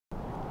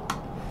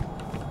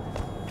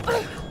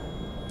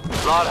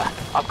Lara,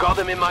 I've got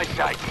them in my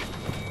sight.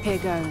 Here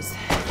goes.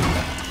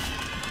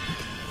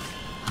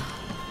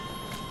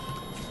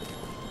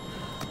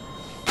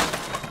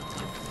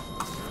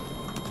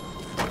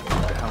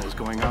 What the hell is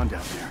going on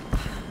down there?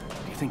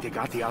 Do you think they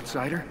got the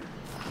outsider?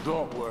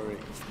 Don't worry.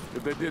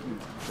 If they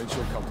didn't, then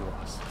she'll come to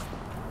us.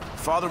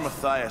 Father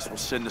Matthias will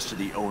send us to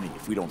the Oni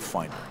if we don't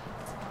find her.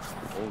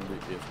 Only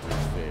if we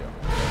fail.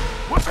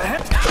 What the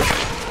heck?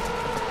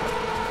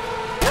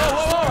 Whoa,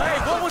 whoa, whoa! Hey,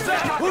 what was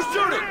that? Who's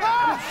shooting?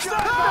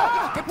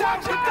 Get down!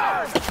 Get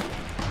down!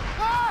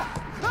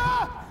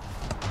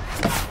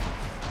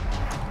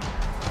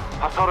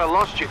 I thought I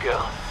lost you,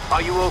 girl.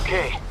 Are you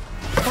okay?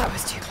 That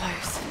was too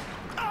close.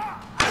 I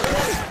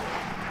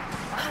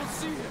don't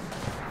see him.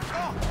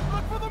 Oh,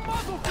 look for the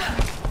muzzle!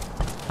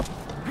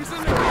 He's in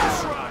the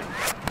gas shrine.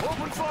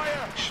 Open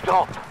fire!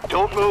 Stop.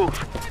 Don't move.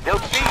 They'll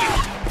see you.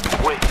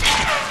 Wait.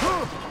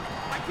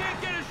 I can't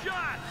get a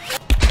shot!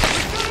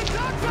 There's no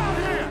ducks out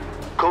here!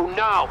 Go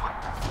now.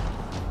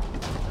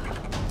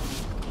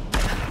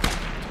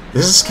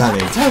 This is kind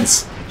of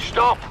intense.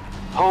 Stop.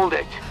 Hold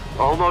it.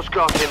 Almost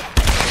got him.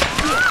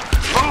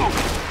 Move.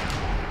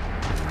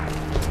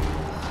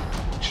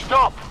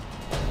 Stop.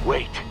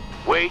 Wait.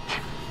 Wait.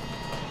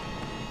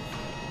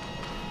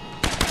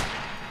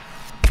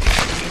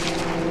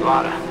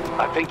 Lara,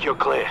 I think you're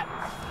clear.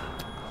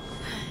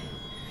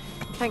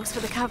 Thanks for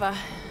the cover.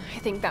 I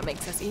think that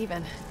makes us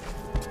even.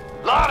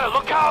 Lara,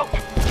 look out!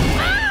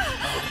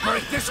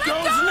 Break this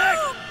girl's neck!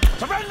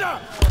 Surrender!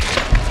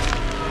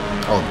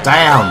 Oh,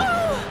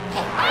 damn!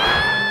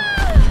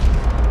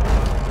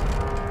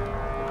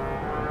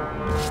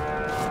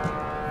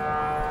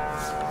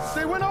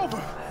 They went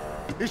over!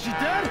 Is she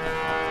dead?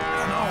 I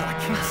don't know, I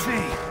can't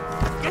see.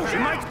 She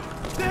might...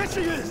 There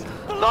she is!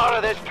 Lara,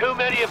 there's too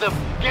many of them.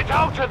 Get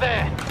out of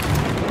there!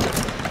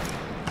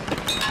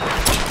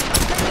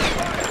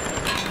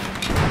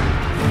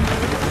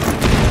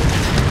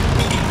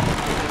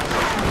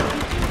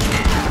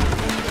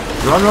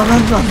 Run, run,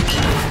 run, run!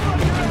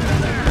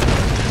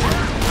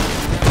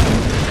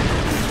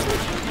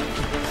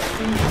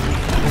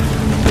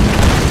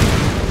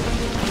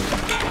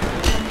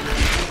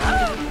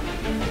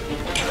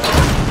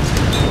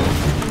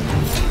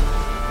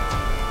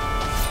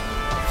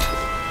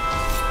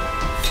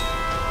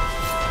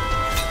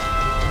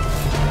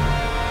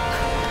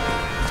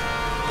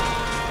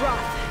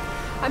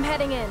 I'm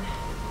heading in.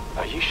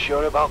 Are you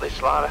sure about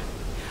this, Lara?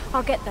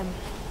 I'll get them.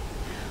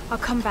 I'll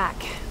come back.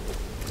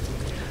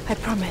 I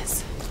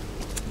promise.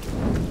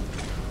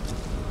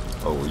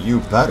 Oh, you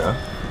better.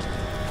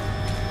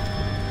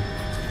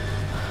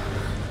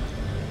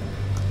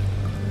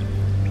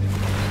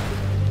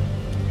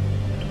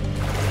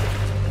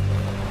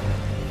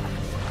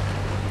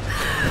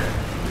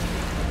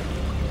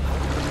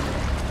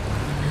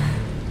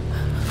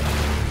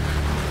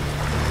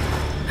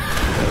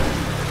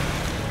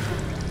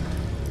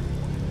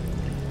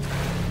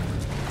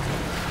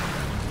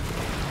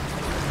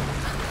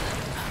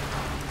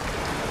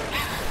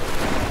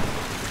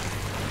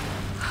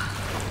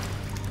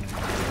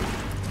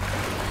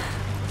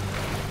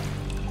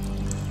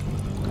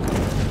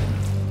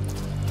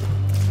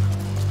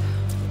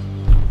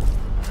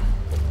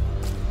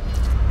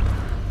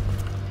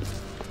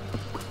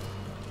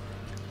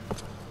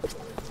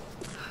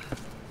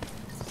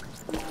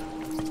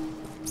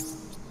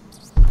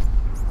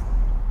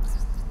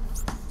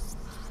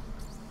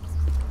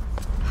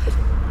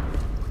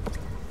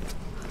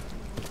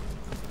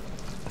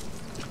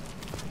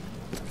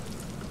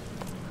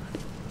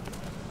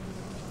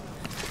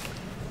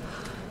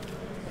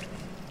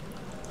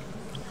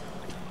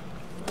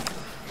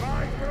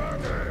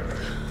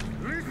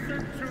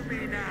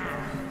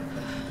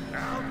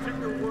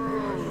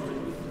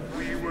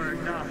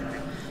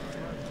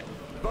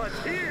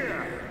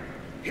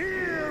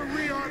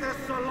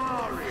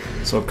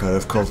 Some kind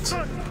of cult.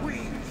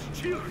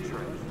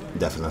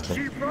 Definitely.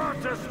 She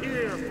brought us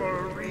here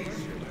for a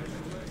reason.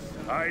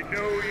 I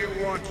know you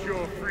want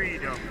your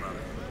freedom.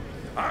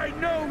 I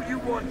know you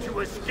want to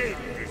escape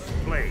this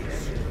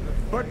place.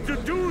 But to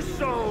do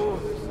so,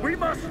 we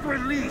must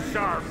release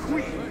our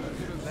queen.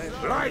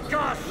 Like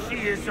us, she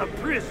is a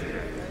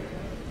prisoner.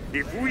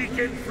 If we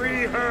can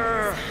free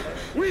her,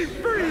 we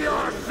free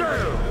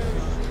ourselves.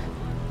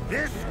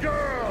 This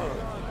girl,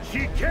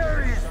 she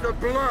carries the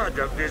blood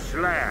of this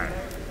land.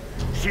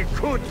 She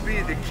could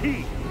be the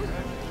key.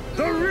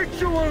 The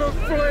ritual of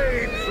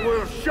flames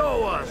will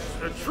show us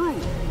the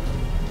truth.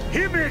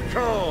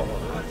 Himiko,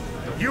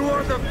 you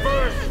are the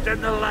first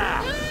and the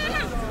last.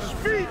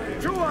 Speak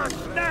to us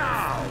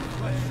now.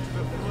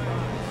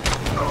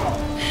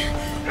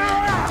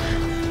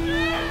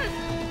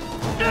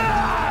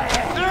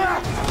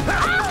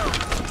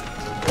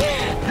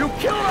 You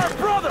killed our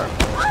brother!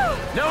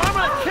 Now I'm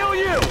gonna kill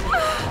you!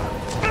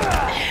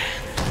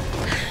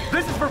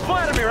 This is for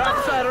Vladimir,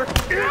 outsider!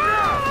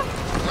 Enough!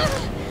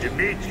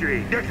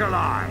 Dmitri,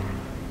 Nikolai,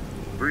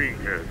 bring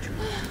her to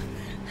me.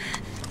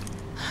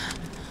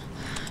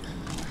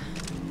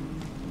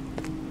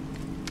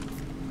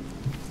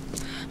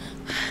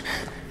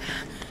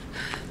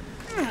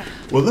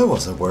 Well, that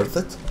wasn't worth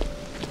it.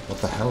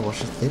 What the hell was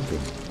she thinking?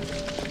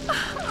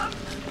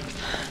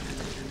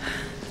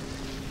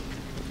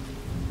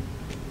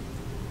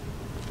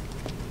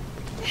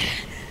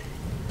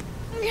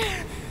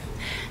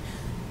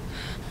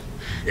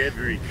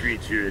 Every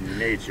creature in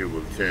nature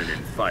will turn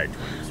and fight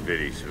when its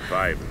very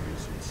survival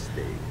is at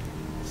stake.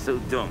 So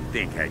don't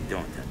think I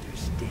don't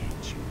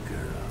understand you,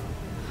 girl.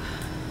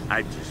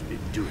 I've just been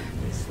doing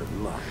this a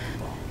lot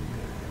longer.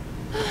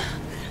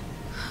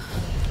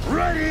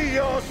 Ready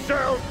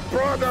yourself,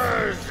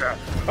 brothers!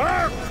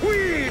 Our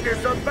queen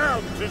is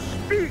about to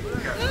speak!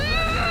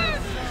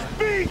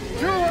 Speak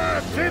to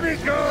us,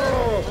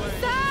 Himiko!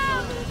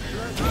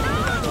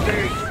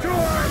 Speak to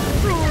us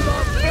through the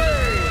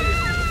face!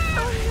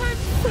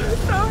 So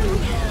sorry.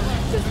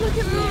 Just look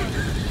at me.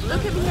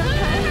 Look at me,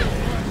 okay?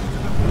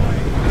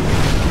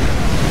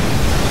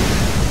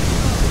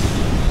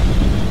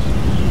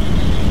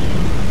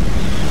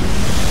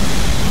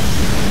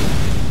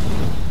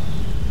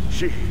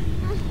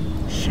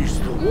 She's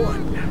the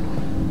one.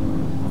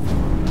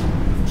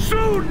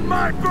 Soon,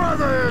 my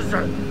brothers,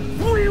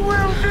 we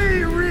will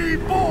be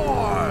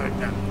reborn!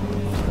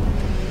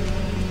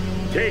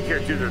 Take her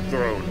to the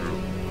throne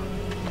room.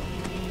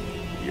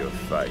 Your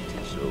fight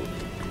is over.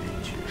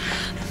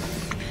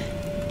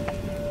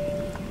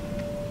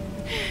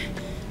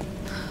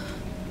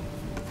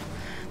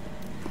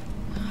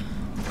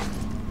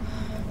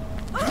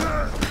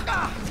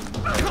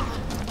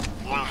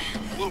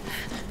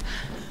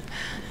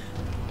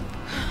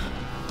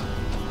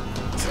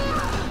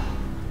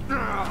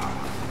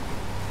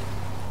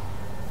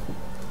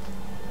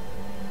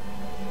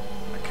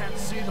 I can't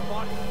see the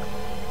body.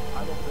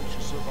 I don't think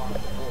she survived the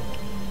war.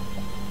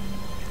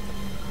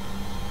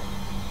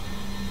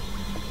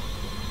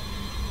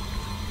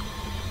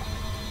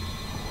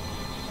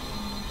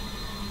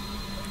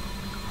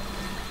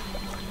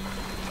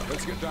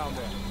 Let's get down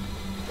there.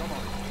 Come on.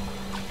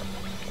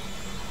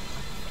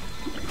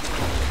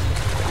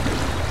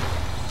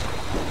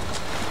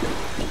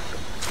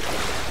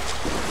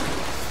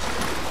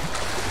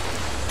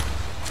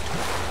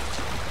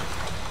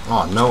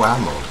 Oh, no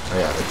ammo. Oh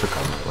yeah, they took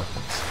out my weapons.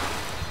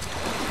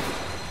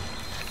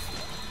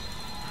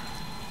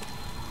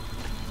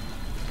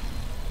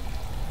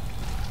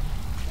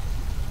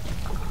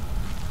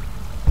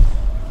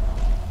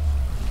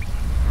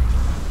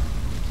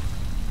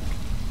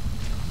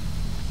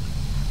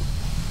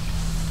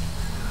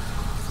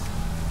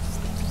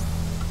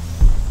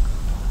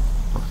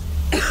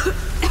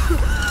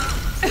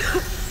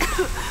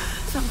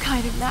 Some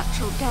kind of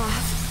natural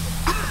gas.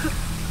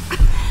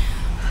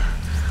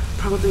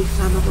 Probably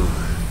flammable.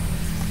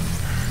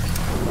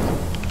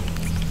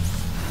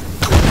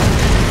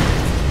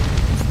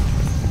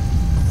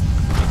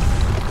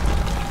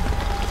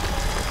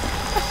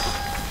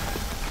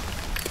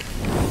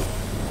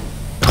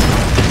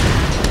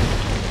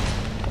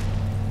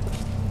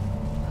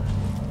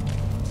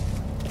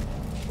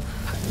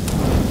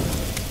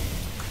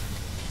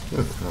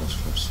 That was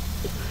close.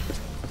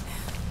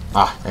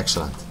 Ah,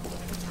 excellent.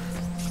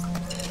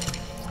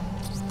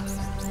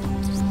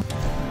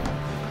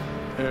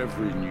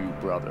 Every new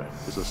brother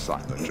is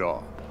assigned a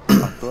job,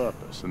 a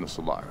purpose in the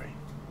Solari.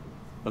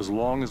 As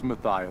long as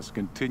Matthias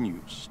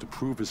continues to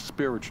prove his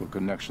spiritual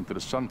connection to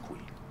the Sun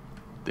Queen,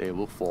 they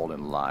will fall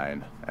in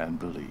line and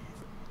believe.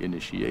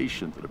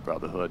 Initiation to the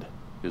Brotherhood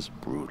is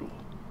brutal.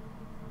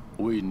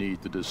 We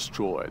need to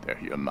destroy their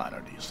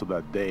humanity so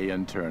that they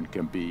in turn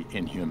can be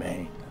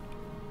inhumane.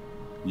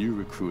 New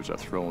recruits are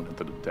thrown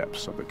into the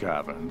depths of the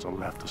caverns and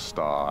left to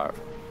starve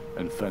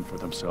and fend for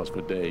themselves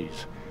for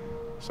days,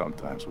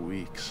 sometimes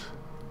weeks.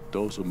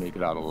 Those who make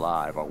it out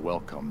alive are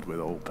welcomed with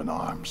open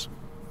arms.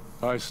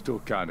 I still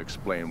can't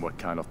explain what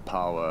kind of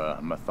power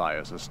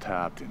Matthias has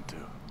tapped into.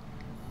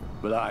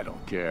 But I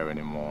don't care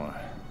anymore.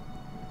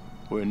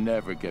 We're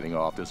never getting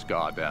off this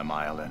goddamn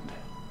island.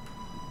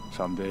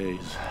 Some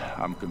days,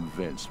 I'm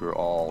convinced we're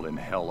all in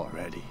hell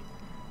already.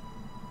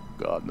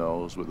 God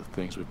knows with the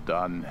things we've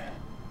done,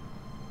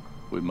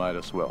 we might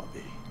as well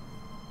be.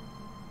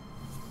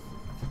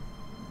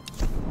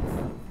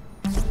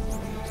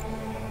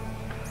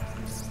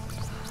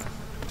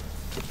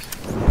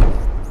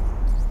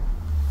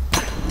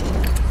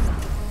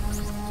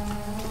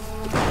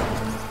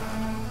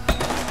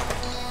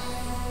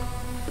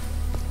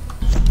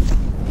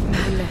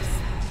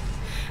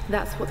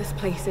 That's what this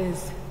place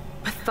is.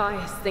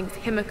 Matthias thinks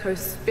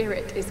Himiko's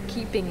spirit is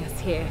keeping us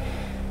here.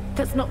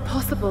 That's not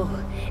possible.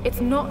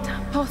 It's not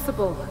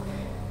possible.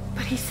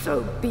 But he's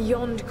so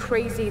beyond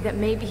crazy that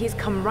maybe he's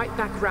come right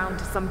back round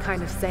to some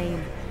kind of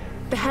sane.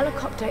 The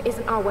helicopter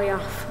isn't our way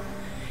off.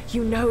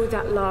 You know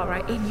that,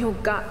 Lara, in your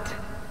gut.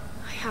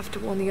 I have to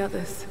warn the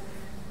others.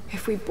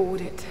 If we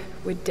board it,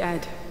 we're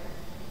dead.